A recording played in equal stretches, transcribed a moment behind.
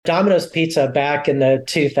Domino's Pizza back in the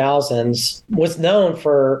 2000s was known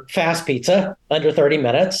for fast pizza, under 30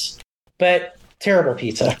 minutes, but terrible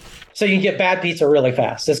pizza. So you can get bad pizza really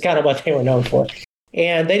fast. That's kind of what they were known for.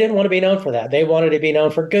 And they didn't want to be known for that. They wanted to be known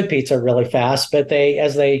for good pizza really fast. But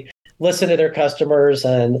as they listened to their customers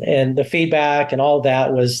and the feedback and all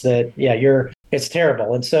that was that, it's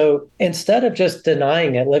terrible. And so instead of just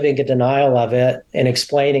denying it, living in denial of it and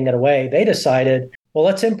explaining it away, they decided, well,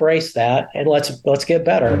 let's embrace that and let's get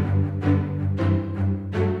better.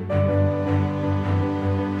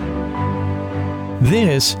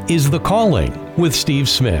 This is The Calling with Steve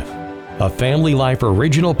Smith, a family life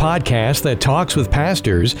original podcast that talks with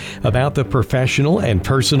pastors about the professional and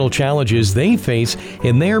personal challenges they face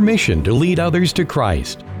in their mission to lead others to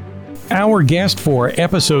Christ. Our guest for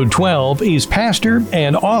episode 12 is pastor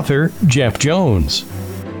and author Jeff Jones.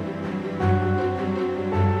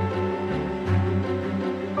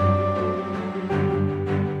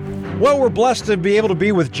 Well, we're blessed to be able to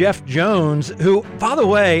be with Jeff Jones, who, by the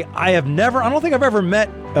way, I don't think I've ever met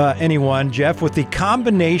anyone, Jeff, with the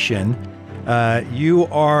combination. You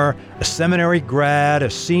are a seminary grad, a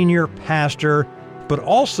senior pastor, but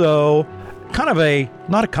also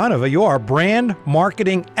you are a brand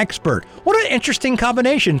marketing expert. What an interesting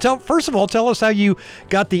combination. First of all, tell us how you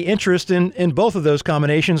got the interest in both of those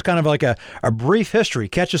combinations, kind of like a brief history.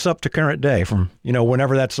 Catch us up to current day from,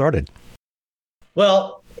 whenever that started.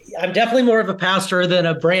 Well, I'm definitely more of a pastor than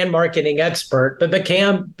a brand marketing expert, but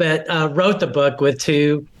wrote the book with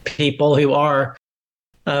two people who are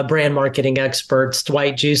brand marketing experts,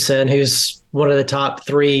 Dwight Jewson, who's one of the top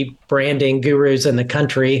 3 branding gurus in the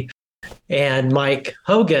country, and Mike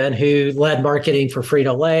Hogan, who led marketing for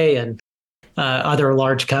Frito-Lay and other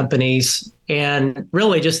large companies. And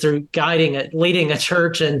really just through leading a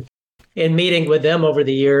church and meeting with them over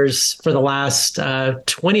the years, for the last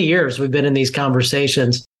 20 years, we've been in these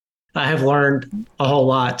conversations. I have learned a whole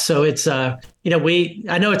lot. So it's, I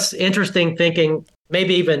know it's interesting thinking,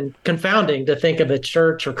 maybe even confounding to think of a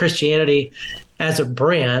church or Christianity as a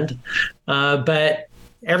brand, but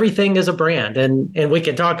everything is a brand, and we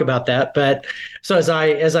can talk about that. But so as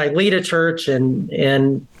I lead a church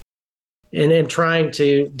and trying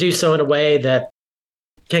to do so in a way that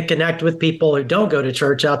can connect with people who don't go to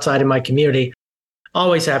church outside of my community,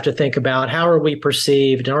 always have to think about how are we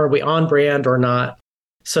perceived, and are we on brand or not?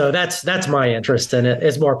 So that's my interest in it.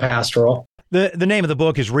 It's more pastoral. The name of the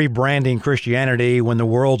book is Rebranding Christianity: When the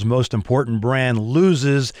World's Most Important Brand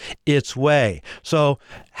Loses Its Way. So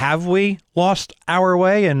have we lost our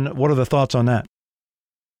way, and what are the thoughts on that?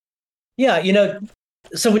 Yeah,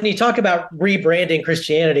 so when you talk about rebranding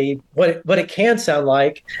Christianity, what it can sound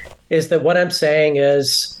like is that what I'm saying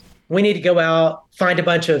is we need to go out, find a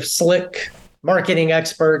bunch of slick marketing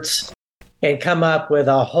experts, and come up with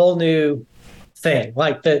a whole new thing.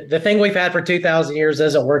 Like the thing we've had for 2,000 years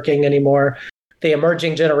isn't working anymore. The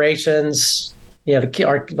emerging generations,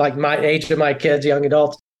 are like my age of my kids, young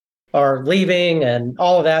adults, are leaving and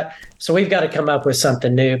all of that. So we've got to come up with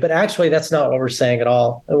something new. But actually, that's not what we're saying at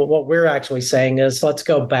all. What we're actually saying is let's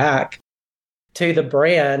go back to the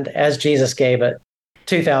brand as Jesus gave it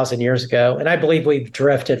 2,000 years ago. And I believe we've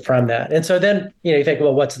drifted from that. And so then, you think,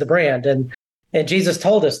 well, what's the brand? And Jesus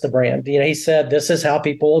told us the brand. He said, this is how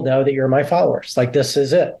people will know that you're my followers. Like, this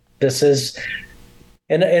is it. This is,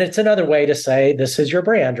 and it's another way to say this is your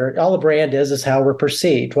brand, or all a brand is how we're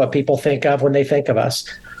perceived, what people think of when they think of us.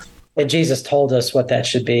 And Jesus told us what that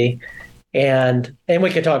should be. And we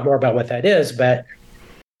can talk more about what that is, but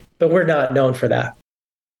we're not known for that.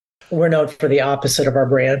 We're known for the opposite of our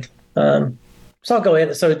brand. So I'll go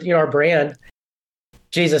in. So, our brand,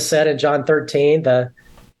 Jesus said in John 13, the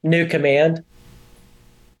new command,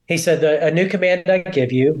 he said, a new command I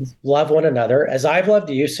give you, love one another. As I've loved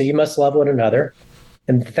you, so you must love one another.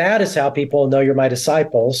 And that is how people know you're my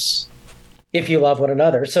disciples, if you love one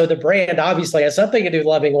another. So the brand obviously has something to do with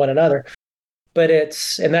loving one another,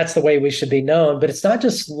 and that's the way we should be known. But it's not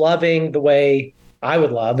just loving the way I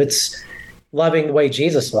would love, it's loving the way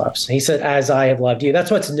Jesus loves. He said, as I have loved you.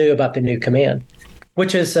 That's what's new about the new command,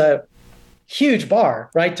 which is a huge bar,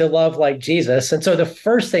 right? To love like Jesus. And so the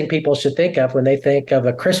first thing people should think of when they think of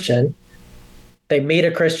a Christian, they meet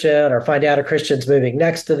a Christian or find out a Christian's moving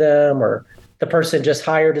next to them, or the person just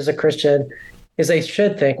hired as a Christian, is they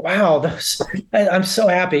should think, wow, I'm so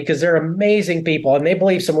happy because they're amazing people and they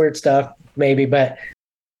believe some weird stuff maybe, but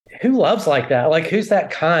who loves like that? Like, who's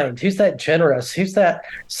that kind? Who's that generous? Who's that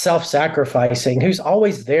self-sacrificing? Who's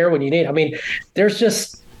always there when you need? I mean,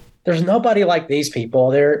 there's nobody like these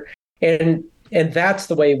people. And that's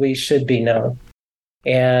the way we should be known.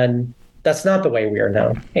 And that's not the way we are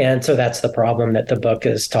known. And so that's the problem that the book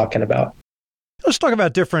is talking about. let's talk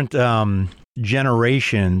about different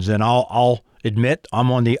generations. And I'll admit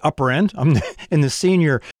I'm on the upper end. I'm in the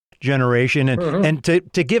senior generation, and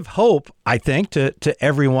to give hope, I think, to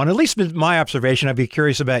everyone, at least in my observation. I'd be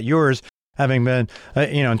curious about yours, having been,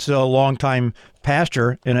 still a longtime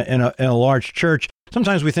pastor in a large church.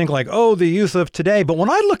 Sometimes we think like, oh, the youth of today. But when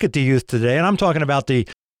I look at the youth today, and I'm talking about the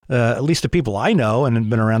at least the people I know and have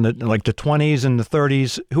been around the 20s and the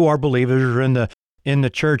 30s who are believers or in the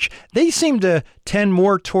church, they seem to tend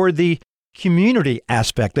more toward the community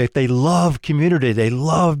aspect. They love community. They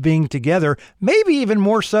love being together, maybe even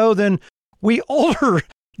more so than we older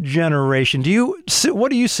generation.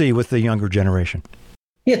 What do you see with the younger generation?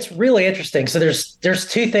 It's really interesting. So there's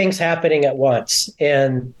two things happening at once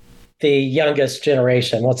in the youngest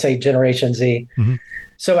generation, let's say Generation Z. Mm-hmm.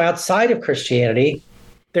 So outside of Christianity,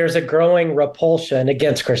 there's a growing repulsion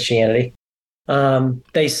against Christianity.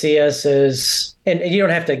 They see us as, and you don't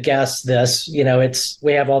have to guess this,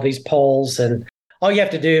 we have all these polls, and all you have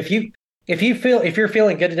to do, if you're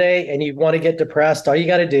feeling good today and you want to get depressed, all you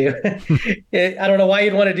got to do, I don't know why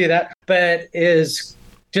you'd want to do that, but is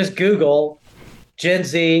just Google Gen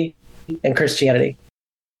Z and Christianity.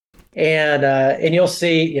 And you'll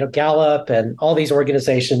see, Gallup and all these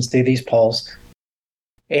organizations do these polls.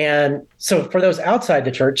 And so for those outside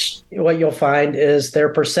the church, what you'll find is their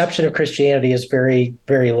perception of Christianity is very,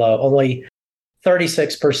 very low. Only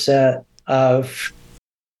 36% of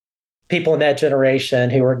people in that generation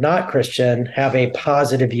who are not Christian have a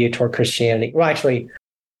positive view toward Christianity. Well, actually,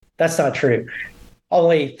 that's not true.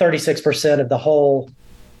 Only 36% of the whole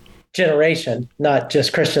generation, not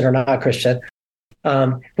just Christian or not Christian,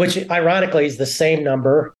 which ironically is the same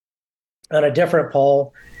number on a different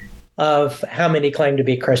poll of how many claim to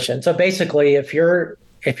be Christian. So basically, if you're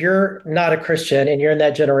not a Christian and you're in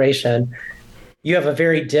that generation, you have a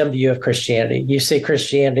very dim view of Christianity. You see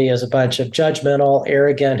Christianity as a bunch of judgmental,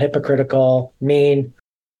 arrogant, hypocritical, mean,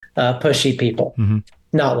 pushy people,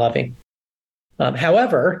 not loving.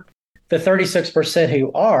 However, the 36%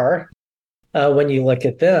 who are, when you look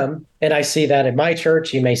at them, and I see that in my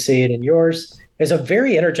church, you may see it in yours, is a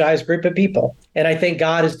very energized group of people. And I think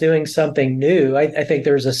God is doing something new. I think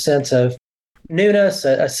there's a sense of newness,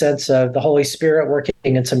 a sense of the Holy Spirit working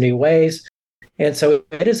in some new ways. And so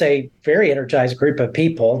it is a very energized group of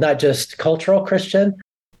people, not just cultural Christian,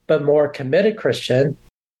 but more committed Christian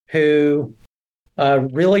who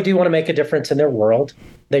really do want to make a difference in their world.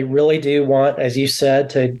 They really do want, as you said,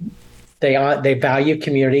 they value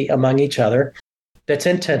community among each other. That's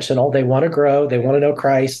intentional. They want to grow. They want to know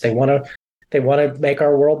Christ. They want to make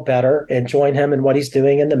our world better and join him in what he's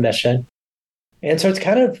doing in the mission. And so it's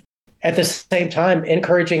kind of at the same time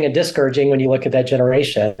encouraging and discouraging when you look at that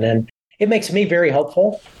generation. And it makes me very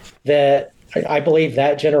hopeful that I believe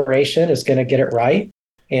that generation is going to get it right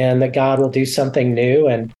and that God will do something new.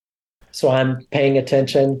 And so I'm paying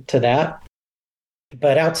attention to that.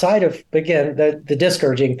 But outside of, again, the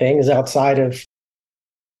discouraging thing is outside of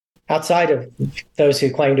those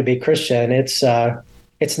who claim to be Christian, it's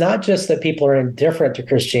not just that people are indifferent to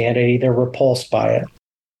Christianity, they're repulsed by it.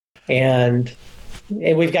 And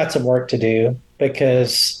we've got some work to do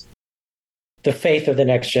because the faith of the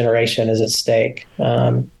next generation is at stake.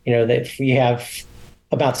 That you have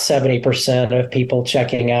about 70% of people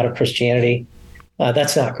checking out of Christianity.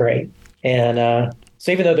 That's not great. And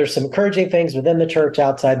so even though there's some encouraging things within the church,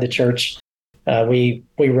 outside the church, we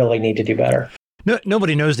really need to do better. No,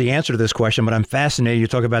 nobody knows the answer to this question, but I'm fascinated. You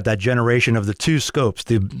talk about that generation of the two scopes,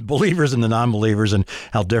 the believers and the non-believers, and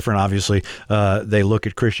how different, obviously, they look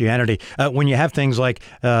at Christianity. When you have things like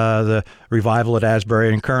the revival at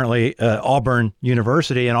Asbury and currently Auburn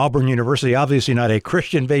University, and Auburn University, obviously not a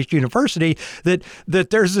Christian-based university, that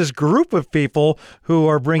there's this group of people who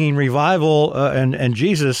are bringing revival and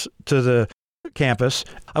Jesus to the campus.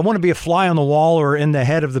 I want to be a fly on the wall or in the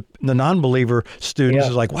head of the non-believer students.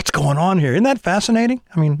 Is like, what's going on here? Isn't that fascinating?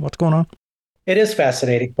 I mean, what's going on? It is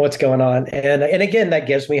fascinating what's going on. And again, that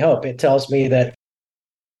gives me hope. It tells me that,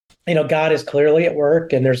 God is clearly at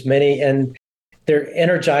work and there's many, and they're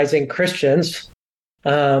energizing Christians.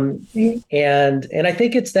 And I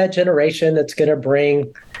think it's that generation that's going to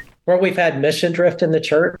bring where we've had mission drift in the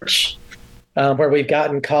church, where we've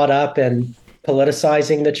gotten caught up in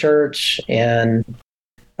politicizing the church and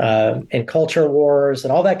culture wars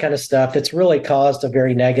and all that kind of stuff. It's really caused a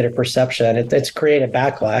very negative perception. It's created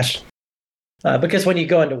backlash because when you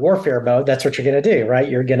go into warfare mode, that's what you're going to do, right?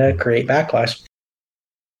 You're going to create backlash.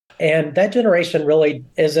 And that generation really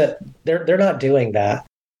isn't, they're not doing that.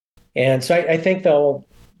 And so I think they'll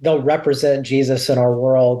represent Jesus in our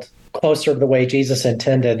world closer to the way Jesus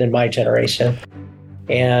intended in my generation.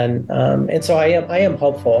 And so I am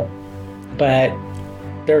hopeful. But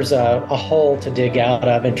there's a hole to dig out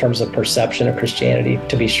of in terms of perception of Christianity,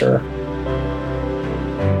 to be sure.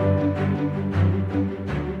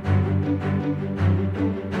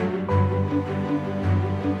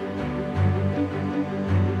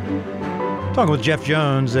 Talking with Jeff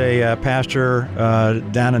Jones, a pastor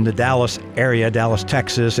down in the Dallas area, Dallas,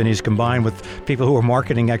 Texas, and he's combined with people who are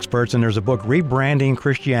marketing experts. And there's a book, Rebranding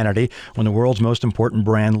Christianity, When the World's Most Important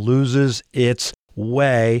Brand Loses Its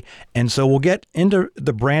Way. And so we'll get into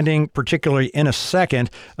the branding, particularly in a second,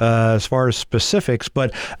 as far as specifics.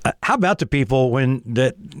 But how about the people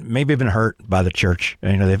that maybe have been hurt by the church?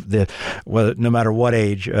 You know, no matter what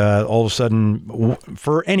age, all of a sudden,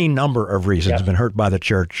 for any number of reasons, have been hurt by the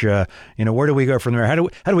church. Where do we go from there? How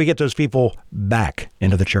do we get those people back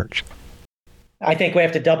into the church? I think we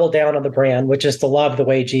have to double down on the brand, which is to love the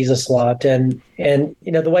way Jesus loved, and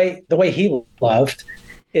the way he loved.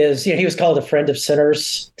 Is, he was called a friend of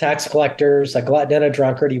sinners, tax collectors, a glutton and a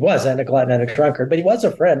drunkard. He wasn't a glutton and a drunkard, but he was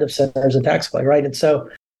a friend of sinners and tax collectors, right? And so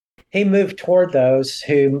he moved toward those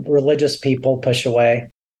whom religious people push away.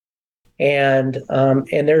 And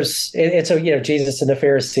Jesus and the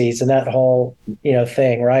Pharisees and that whole,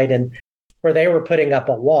 thing, right? And where they were putting up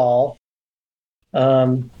a wall,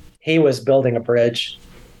 he was building a bridge.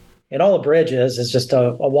 And all a bridge is just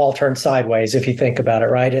a wall turned sideways, if you think about it,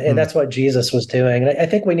 right? And that's what Jesus was doing. And I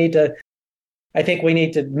think we need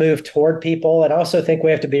to move toward people, and I also think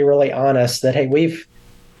we have to be really honest that, hey, we've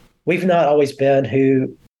not always been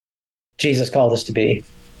who Jesus called us to be.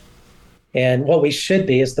 And what we should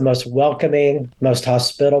be is the most welcoming, most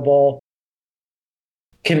hospitable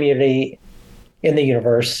community in the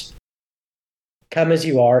universe. Come as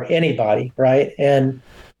you are, anybody, right? And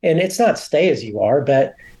it's not stay as you are,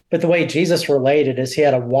 but the way Jesus related is he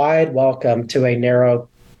had a wide welcome to a narrow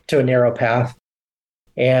path.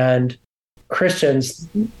 And Christians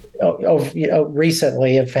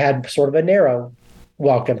recently have had sort of a narrow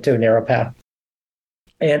welcome to a narrow path.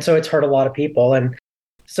 And so it's hurt a lot of people. And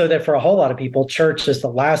so that for a whole lot of people, church is the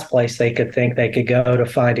last place they could think they could go to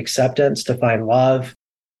find acceptance, to find love.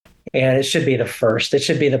 And it should be the first. It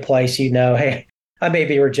should be the place, hey, I may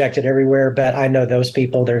be rejected everywhere, but I know those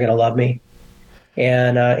people, they're going to love me.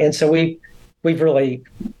 And so we've really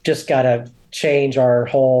just got to change our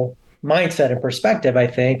whole mindset and perspective, I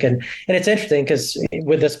think. And it's interesting because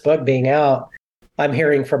with this book being out, I'm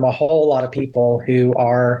hearing from a whole lot of people who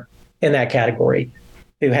are in that category,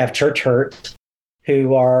 who have church hurt,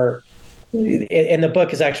 who are, and the book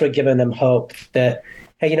has actually given them hope that,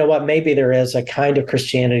 hey, you know what, maybe there is a kind of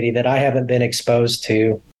Christianity that I haven't been exposed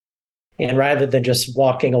to. And rather than just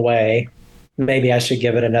walking away, maybe I should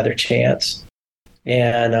give it another chance.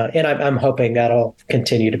 And I'm hoping that'll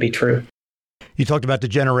continue to be true. You talked about the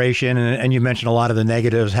generation, and you mentioned a lot of the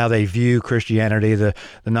negatives, how they view Christianity, the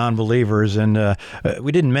non-believers, and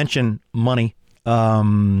we didn't mention money.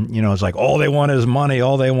 It's like all they want is money,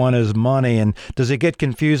 all they want is money. And does it get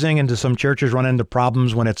confusing, and do some churches run into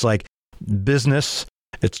problems when it's like business?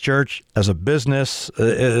 It's church as a business.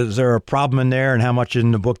 Is there a problem in there, and how much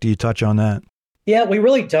in the book do you touch on that? Yeah, we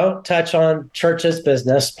really don't touch on church's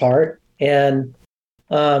business part, and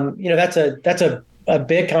that's a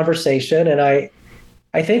big conversation, and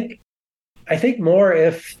I think more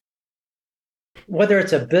if whether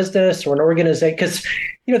it's a business or an organization, because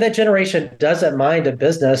that generation doesn't mind a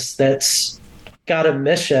business that's got a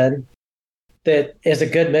mission that is a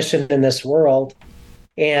good mission in this world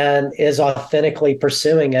and is authentically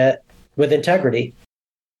pursuing it with integrity.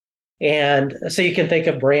 And so you can think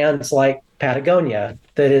of brands like Patagonia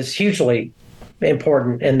that is hugely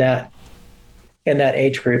important in that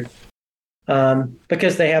age group,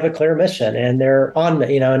 because they have a clear mission and they're on,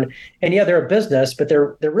 and they're a business, but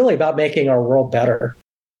they're really about making our world better.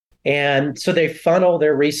 And so they funnel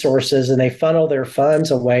their resources and they funnel their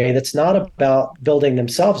funds away that's not about building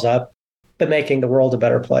themselves up, but making the world a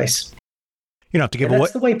better place. You don't have to give away.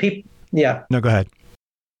 That's the way people. Yeah. No, go ahead.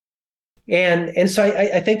 And so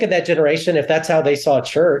I think of that generation, if that's how they saw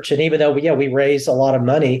church, and even though we raise a lot of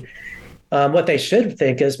money, what they should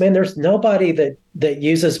think is, man, there's nobody that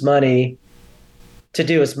uses money to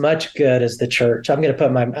do as much good as the church. I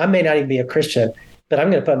may not even be a Christian, but I'm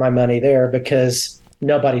going to put my money there because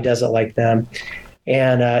nobody does it like them.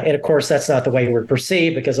 And of course, that's not the way we're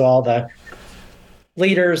perceived because of all the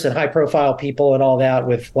leaders and high profile people and all that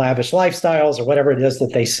with lavish lifestyles or whatever it is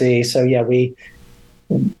that they see. So yeah,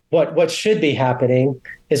 what should be happening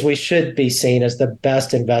is we should be seen as the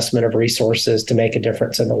best investment of resources to make a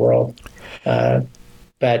difference in the world.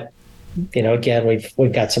 But again,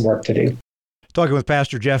 we've got some work to do. Talking with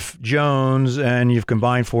Pastor Jeff Jones, and you've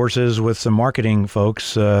combined forces with some marketing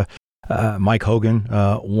folks. Mike Hogan,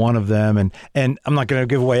 one of them. And I'm not going to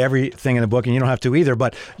give away everything in the book, and you don't have to either,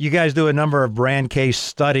 but you guys do a number of brand case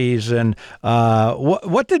studies. And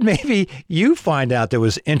what did maybe you find out that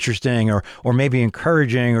was interesting or maybe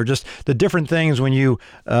encouraging, or just the different things when you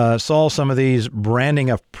saw some of these branding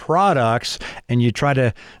of products and you try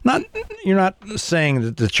to, you're not saying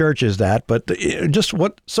that the church is that, but just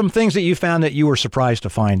some things that you found that you were surprised to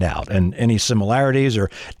find out, and any similarities or,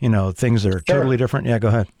 things that are totally different? Yeah, go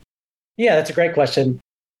ahead. Yeah, that's a great question.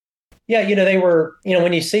 Yeah, they were,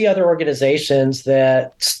 when you see other organizations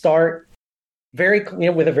that start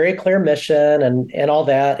with a very clear mission and all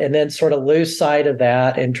that, and then sort of lose sight of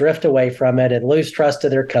that and drift away from it and lose trust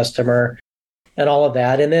of their customer and all of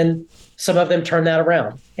that. And then some of them turn that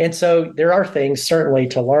around. And so there are things certainly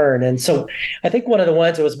to learn. And so I think one of the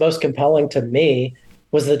ones that was most compelling to me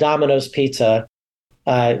was the Domino's Pizza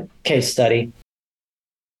case study,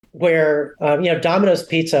 where, Domino's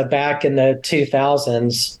Pizza back in the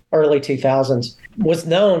 2000s, early 2000s, was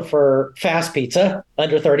known for fast pizza,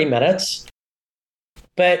 under 30 minutes,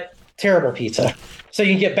 but terrible pizza. So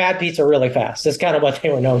you can get bad pizza really fast. That's kind of what they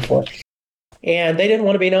were known for. And they didn't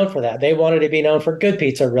want to be known for that. They wanted to be known for good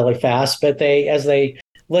pizza really fast. But as they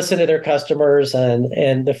listened to their customers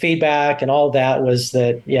and the feedback and all that was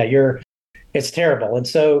that, it's terrible. And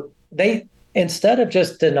so they, instead of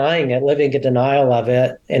just denying it, living in denial of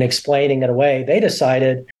it and explaining it away, they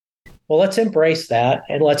decided, well, let's embrace that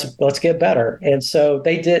and let's get better. And so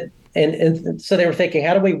they did. And so they were thinking,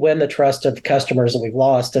 how do we win the trust of customers that we've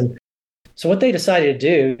lost? And so what they decided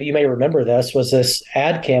to do, you may remember this, was this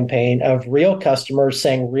ad campaign of real customers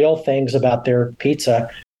saying real things about their pizza.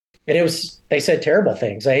 And they said terrible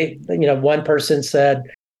things. One person said,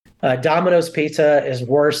 Domino's Pizza is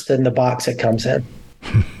worse than the box it comes in.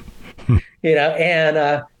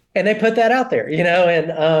 And they put that out there, and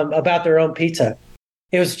about their own pizza.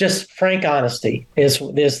 It was just frank honesty is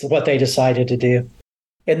what they decided to do.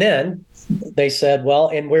 And then they said, well,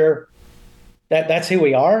 and that's who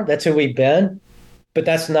we are. That's who we've been, but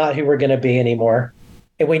that's not who we're going to be anymore.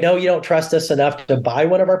 And we know you don't trust us enough to buy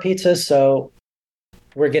one of our pizzas, so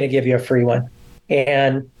we're going to give you a free one.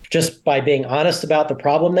 And just by being honest about the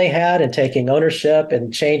problem they had and taking ownership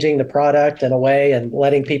and changing the product in a way and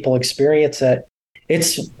letting people experience it,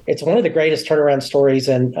 it's one of the greatest turnaround stories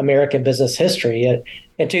in American business history.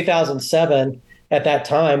 In 2007, at that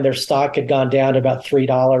time, their stock had gone down to about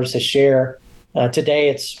 $3 a share. Today,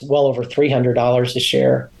 it's well over $300 a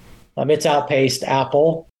share. It's outpaced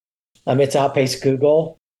Apple. It's outpaced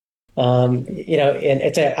Google. And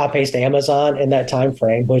it's outpaced Amazon in that time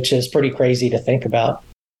frame, which is pretty crazy to think about.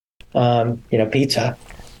 Pizza.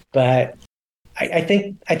 But I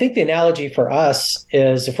think the analogy for us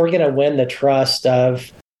is, if we're going to win the trust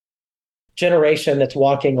of generation that's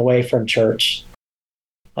walking away from church,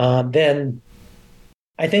 then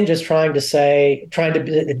I think just trying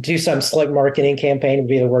to do some slick marketing campaign would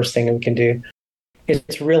be the worst thing we can do.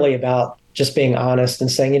 It's really about just being honest and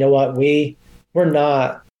saying, you know what, we're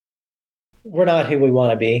not who we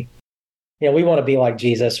want to be. We want to be like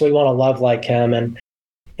Jesus. We want to love like him. And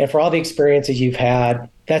for all the experiences you've had,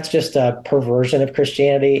 that's just a perversion of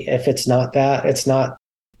Christianity. If it's not that, it's not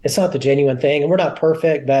the genuine thing. And we're not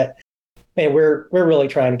perfect, but man, we're really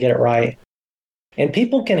trying to get it right. And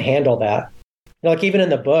people can handle that. Like even in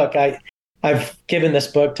the book, I've given this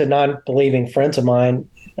book to non-believing friends of mine,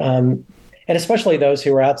 and especially those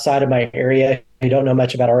who are outside of my area who don't know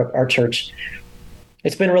much about our church.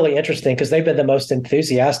 It's been really interesting because they've been the most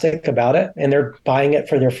enthusiastic about it, and they're buying it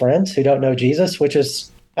for their friends who don't know Jesus, which is,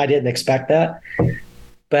 I didn't expect that.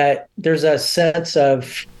 But there's a sense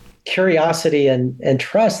of curiosity and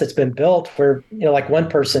trust that's been built where, like one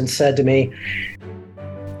person said to me,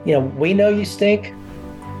 we know you stink.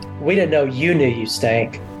 We didn't know you knew you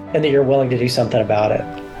stank and that you're willing to do something about it.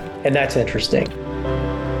 And that's interesting.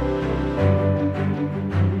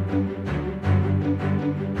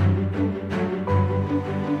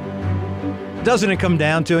 Doesn't it come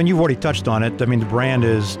down to, and you've already touched on it, I mean, the brand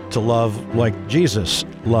is to love like Jesus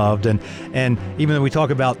loved. And even though we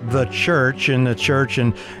talk about the church and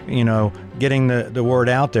getting the word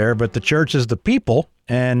out there, but the church is the people,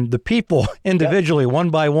 and the people individually, one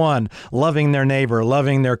by one, loving their neighbor,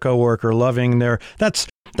 loving their coworker, that's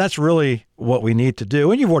really what we need to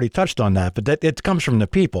do. And you've already touched on that, but it comes from the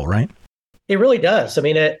people, right? It really does. I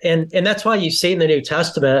mean, and that's why you see in the New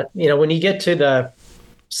Testament, when you get to the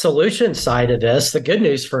solution side of this, the good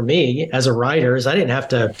news for me as a writer is I didn't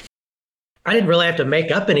really have to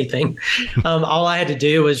make up anything. All I had to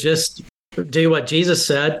do was just do what Jesus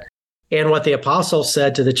said and what the apostles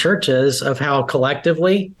said to the churches of how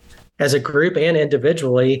collectively, as a group and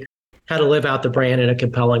individually, how to live out the brand in a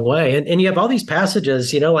compelling way. And you have all these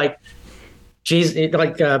passages, like Jesus,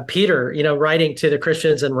 like Peter, writing to the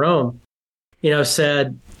Christians in Rome,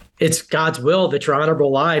 said, it's God's will that your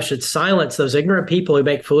honorable life should silence those ignorant people who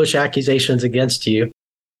make foolish accusations against you.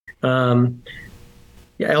 He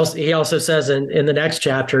also says in the next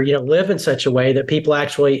chapter, live in such a way that people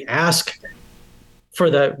actually ask for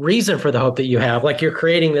the reason for the hope that you have. Like you're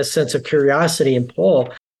creating this sense of curiosity and pull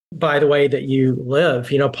by the way that you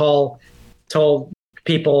live. Paul told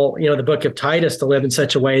people, the book of Titus, to live in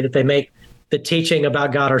such a way that they make the teaching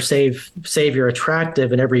about God, our Savior,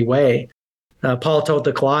 attractive in every way. Paul told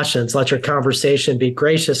the Colossians, let your conversation be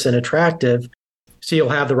gracious and attractive so you'll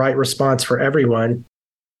have the right response for everyone.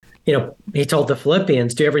 He told the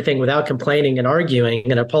Philippians, do everything without complaining and arguing.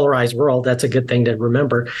 In a polarized world, that's a good thing to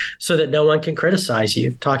remember, so that no one can criticize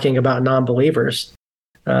you, talking about non-believers.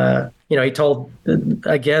 He told,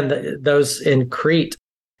 again, those in Crete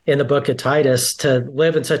in the book of Titus to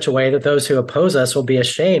live in such a way that those who oppose us will be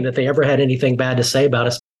ashamed that they ever had anything bad to say about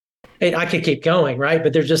us. I could keep going, right?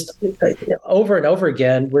 But there's just over and over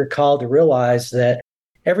again, we're called to realize that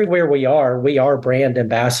everywhere we are brand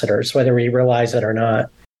ambassadors, whether we realize it or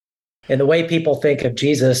not. And the way people think of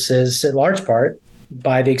Jesus is in large part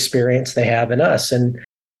by the experience they have in us. And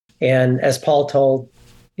as Paul told,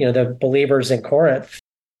 the believers in Corinth,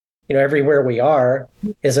 everywhere we are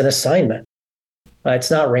is an assignment. It's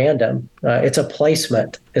not random. It's a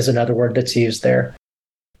placement is another word that's used there.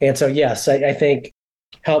 And so, yes, I think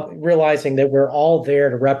realizing that we're all there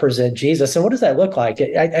to represent Jesus. And what does that look like?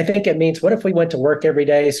 I think it means, what if we went to work every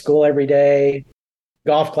day, school every day,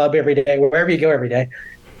 golf club every day, wherever you go every day,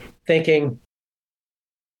 thinking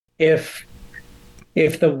if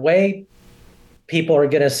the way people are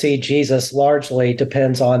going to see Jesus largely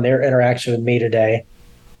depends on their interaction with me today,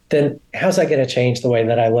 then how's that going to change the way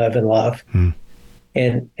that I live and love?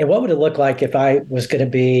 And what would it look like if I was going to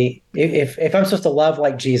be, if I'm supposed to love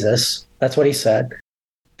like Jesus, that's what he said,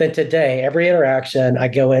 then today, every interaction I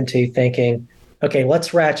go into thinking, okay,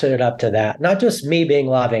 let's ratchet it up to that. Not just me being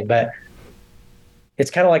loving, but it's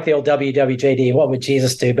kind of like the old WWJD, what would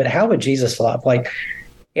Jesus do? But how would Jesus love?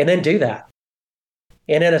 And then do that.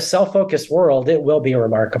 And in a self-focused world, it will be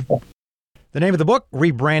remarkable. The name of the book,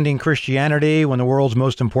 Rebranding Christianity, When the World's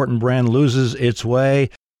Most Important Brand Loses Its Way.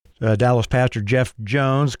 Dallas pastor Jeff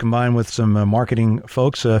Jones, combined with some marketing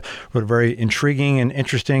folks, wrote a very intriguing and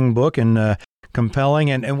interesting book and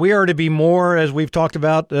compelling. And we are to be more, as we've talked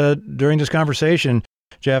about during this conversation,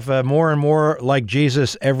 Jeff, more and more like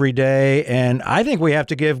Jesus every day. And I think we have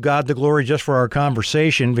to give God the glory just for our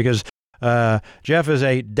conversation, because Jeff is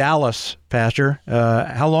a Dallas pastor.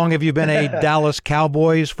 How long have you been a Dallas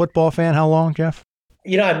Cowboys football fan? How long, Jeff?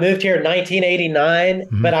 I moved here in 1989,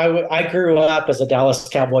 but I grew up as a Dallas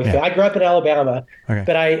Cowboy fan. I grew up in Alabama,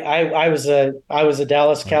 but I was a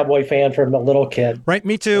Dallas Cowboy fan from a little kid. Right,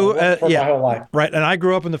 me too. For my whole life. Right, and I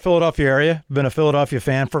grew up in the Philadelphia area. Been a Philadelphia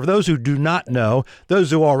fan. For those who do not know, those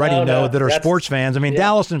who already know that are sports fans, I mean,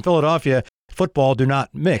 Dallas and Philadelphia football do not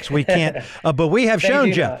mix. We can't, but we have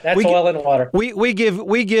shown, Jeff. That's oil in the water. We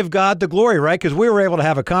give God the glory, right? Because we were able to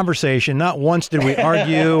have a conversation. Not once did we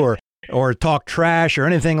argue or talk trash or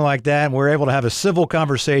anything like that. And we're able to have a civil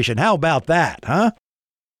conversation. How about that, huh?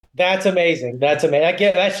 That's amazing. That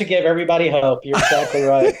should give everybody hope. You're exactly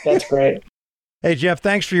right. That's great. Hey, Jeff,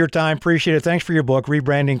 thanks for your time. Appreciate it. Thanks for your book,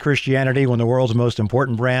 Rebranding Christianity, When the World's Most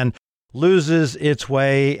Important Brand Loses Its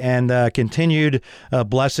Way, and continued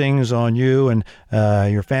blessings on you and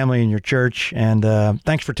your family and your church. And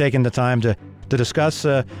thanks for taking the time to discuss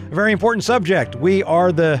a very important subject. We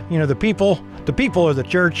are the people. The people are the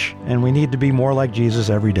church, and we need to be more like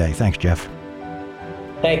Jesus every day. Thanks, Jeff.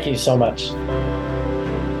 Thank you so much.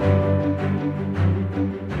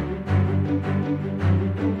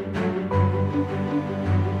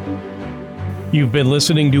 You've been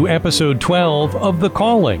listening to episode 12 of The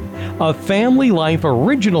Calling, a Family Life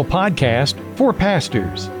original podcast for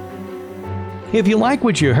pastors. If you like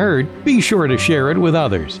what you heard, be sure to share it with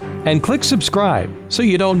others and click subscribe so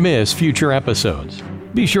you don't miss future episodes.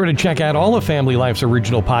 Be sure to check out all of Family Life's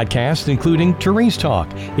original podcasts, including Therese Talk,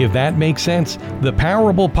 If That Makes Sense, The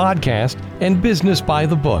Parable Podcast, and Business by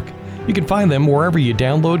the Book. You can find them wherever you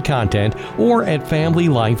download content or at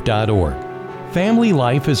familylife.org. Family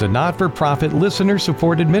Life is a not-for-profit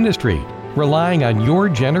listener-supported ministry, relying on your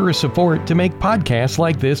generous support to make podcasts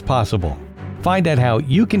like this possible. Find out how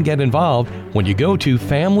you can get involved when you go to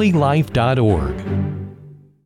familylife.org.